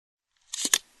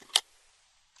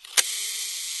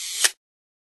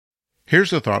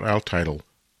Here's a thought I'll title,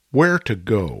 Where to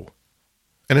Go.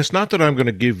 And it's not that I'm going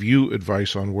to give you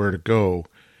advice on where to go.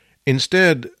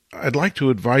 Instead, I'd like to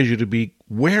advise you to be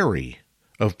wary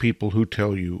of people who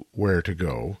tell you where to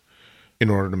go in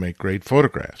order to make great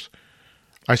photographs.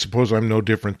 I suppose I'm no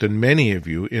different than many of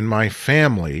you. In my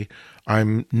family,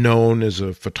 I'm known as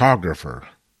a photographer.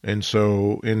 And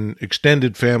so in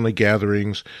extended family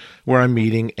gatherings where I'm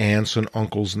meeting aunts and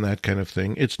uncles and that kind of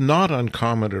thing, it's not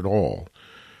uncommon at all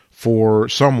for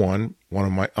someone, one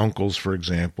of my uncles, for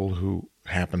example, who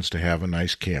happens to have a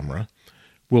nice camera,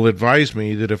 will advise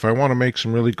me that if I want to make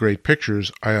some really great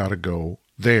pictures, I ought to go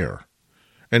there.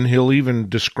 And he'll even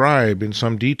describe in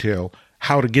some detail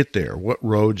how to get there, what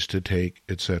roads to take,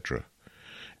 etc.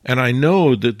 And I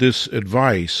know that this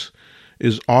advice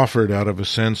is offered out of a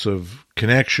sense of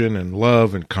connection and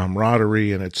love and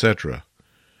camaraderie and etc.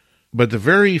 But the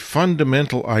very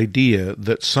fundamental idea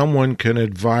that someone can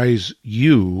advise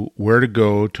you where to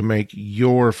go to make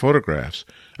your photographs,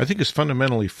 I think is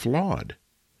fundamentally flawed.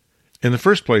 In the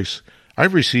first place,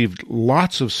 I've received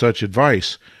lots of such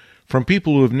advice from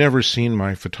people who have never seen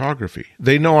my photography.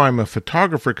 They know I'm a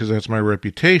photographer because that's my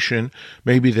reputation.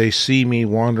 Maybe they see me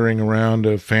wandering around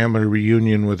a family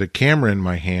reunion with a camera in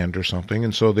my hand or something,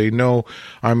 and so they know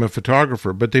I'm a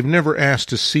photographer, but they've never asked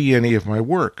to see any of my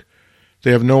work.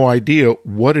 They have no idea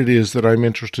what it is that I'm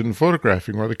interested in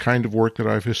photographing or the kind of work that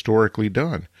I've historically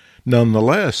done.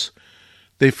 Nonetheless,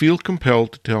 they feel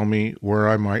compelled to tell me where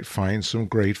I might find some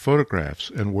great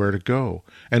photographs and where to go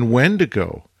and when to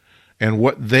go and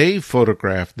what they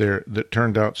photographed there that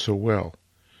turned out so well.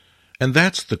 And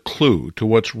that's the clue to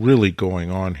what's really going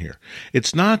on here.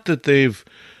 It's not that they've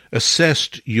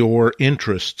assessed your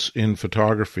interests in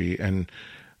photography and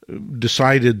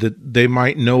decided that they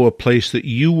might know a place that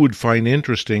you would find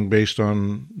interesting based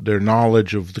on their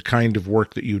knowledge of the kind of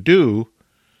work that you do.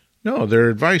 No, their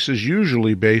advice is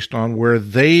usually based on where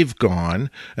they've gone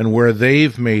and where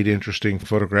they've made interesting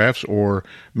photographs, or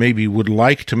maybe would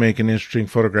like to make an interesting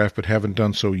photograph but haven't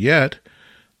done so yet.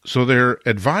 So their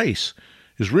advice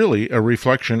is really a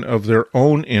reflection of their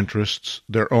own interests,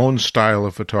 their own style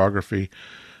of photography,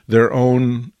 their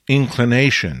own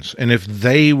inclinations. And if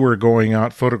they were going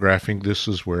out photographing, this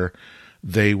is where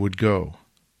they would go.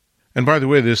 And by the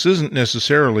way, this isn't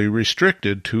necessarily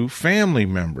restricted to family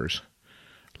members.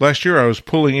 Last year I was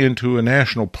pulling into a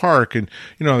national park, and,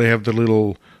 they have the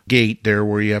little gate there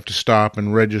where you have to stop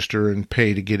and register and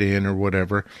pay to get in or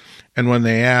whatever. And when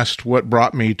they asked what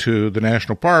brought me to the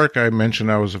national park, I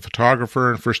mentioned I was a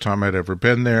photographer, and first time I'd ever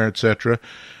been there, etc.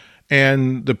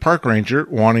 And the park ranger,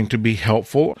 wanting to be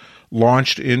helpful,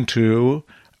 launched into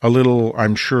a little,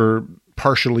 I'm sure,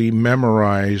 partially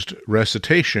memorized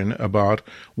recitation about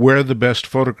where the best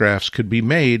photographs could be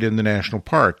made in the national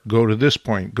park. Go to this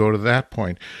point, go to that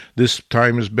point. This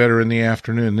time is better in the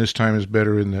afternoon, this time is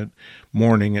better in the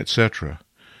morning, etc.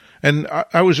 And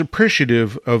I was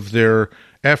appreciative of their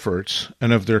efforts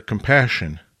and of their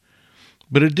compassion.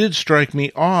 But it did strike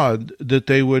me odd that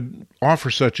they would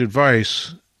offer such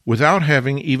advice without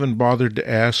having even bothered to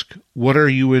ask, what are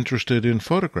you interested in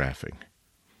photographing?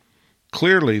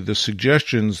 Clearly, the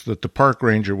suggestions that the park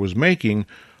ranger was making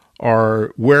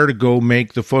are where to go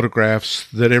make the photographs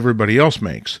that everybody else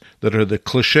makes, that are the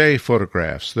cliché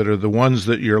photographs, that are the ones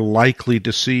that you're likely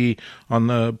to see on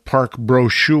the park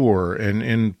brochure and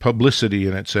in publicity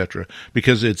and etc.,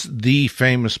 because it's the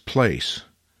famous place.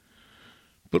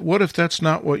 But what if that's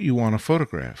not what you want to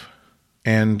photograph?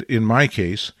 And in my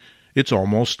case, it's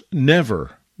almost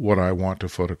never what I want to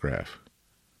photograph.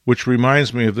 Which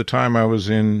reminds me of the time I was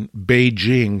in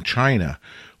Beijing, China,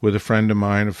 with a friend of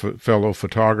mine, a fellow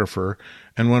photographer,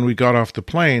 and when we got off the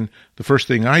plane, the first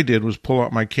thing I did was pull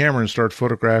out my camera and start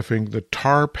photographing the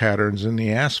tar patterns in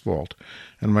the asphalt.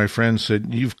 And my friend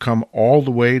said, "You've come all the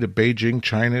way to Beijing,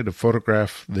 China to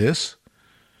photograph this?"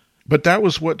 But that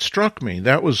was what struck me.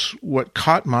 That was what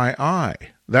caught my eye.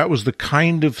 That was the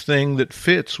kind of thing that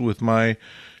fits with my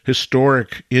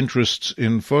historic interests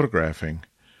in photographing.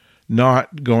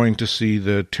 Not going to see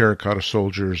the terracotta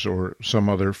soldiers or some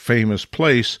other famous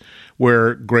place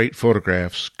where great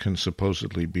photographs can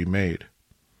supposedly be made.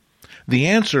 The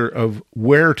answer of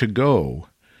where to go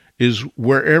is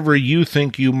wherever you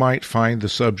think you might find the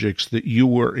subjects that you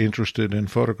were interested in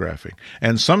photographing,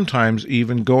 and sometimes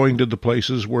even going to the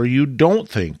places where you don't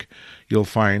think you'll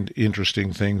find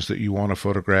interesting things that you want to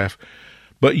photograph,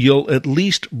 but you'll at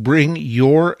least bring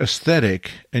your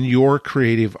aesthetic and your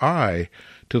creative eye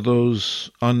to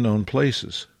those unknown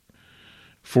places.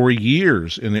 For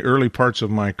years, in the early parts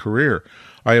of my career,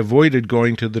 I avoided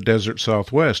going to the desert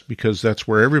Southwest because that's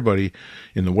where everybody,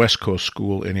 in the West Coast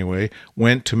school anyway,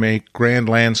 went to make grand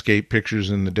landscape pictures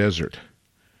in the desert.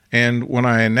 And when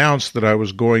I announced that I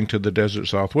was going to the desert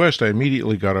Southwest, I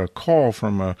immediately got a call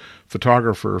from a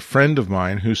photographer friend of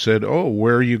mine who said, "Oh,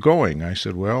 where are you going?" I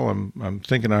said, "Well, I'm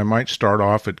thinking I might start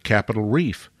off at Capitol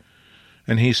Reef."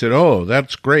 And he said, "Oh,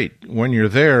 that's great. When you're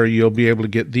there, you'll be able to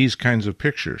get these kinds of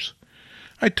pictures."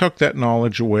 I took that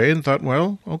knowledge away and thought,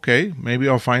 well, okay, maybe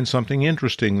I'll find something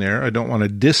interesting there. I don't want to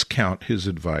discount his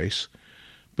advice,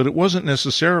 but it wasn't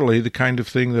necessarily the kind of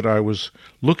thing that I was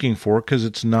looking for because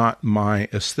it's not my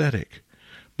aesthetic.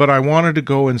 But I wanted to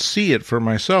go and see it for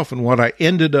myself, and what I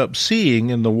ended up seeing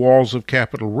in the walls of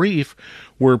Capitol Reef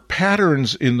were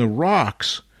patterns in the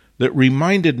rocks that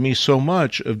reminded me so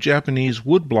much of Japanese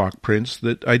woodblock prints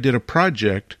that I did a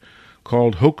project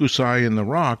called Hokusai in the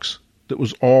Rocks that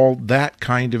was all that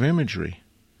kind of imagery.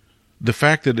 The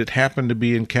fact that it happened to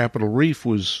be in Capitol Reef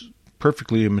was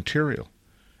perfectly immaterial.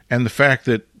 And the fact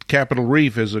that Capitol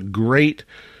Reef is a great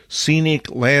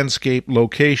scenic landscape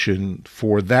location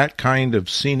for that kind of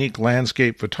scenic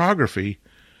landscape photography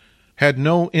had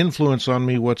no influence on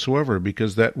me whatsoever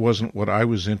because that wasn't what I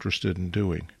was interested in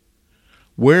doing.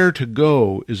 Where to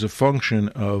go is a function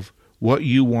of what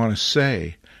you want to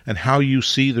say and how you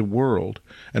see the world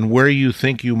and where you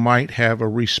think you might have a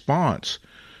response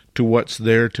to what's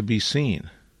there to be seen.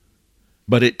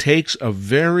 But it takes a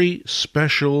very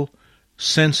special,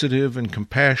 sensitive, and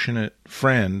compassionate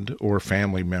friend or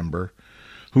family member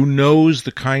who knows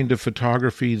the kind of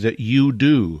photography that you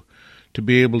do to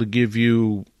be able to give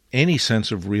you any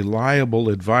sense of reliable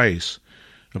advice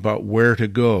about where to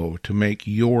go to make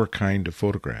your kind of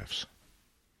photographs.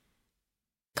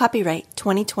 Copyright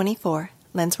 2024,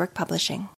 Lenswork Publishing.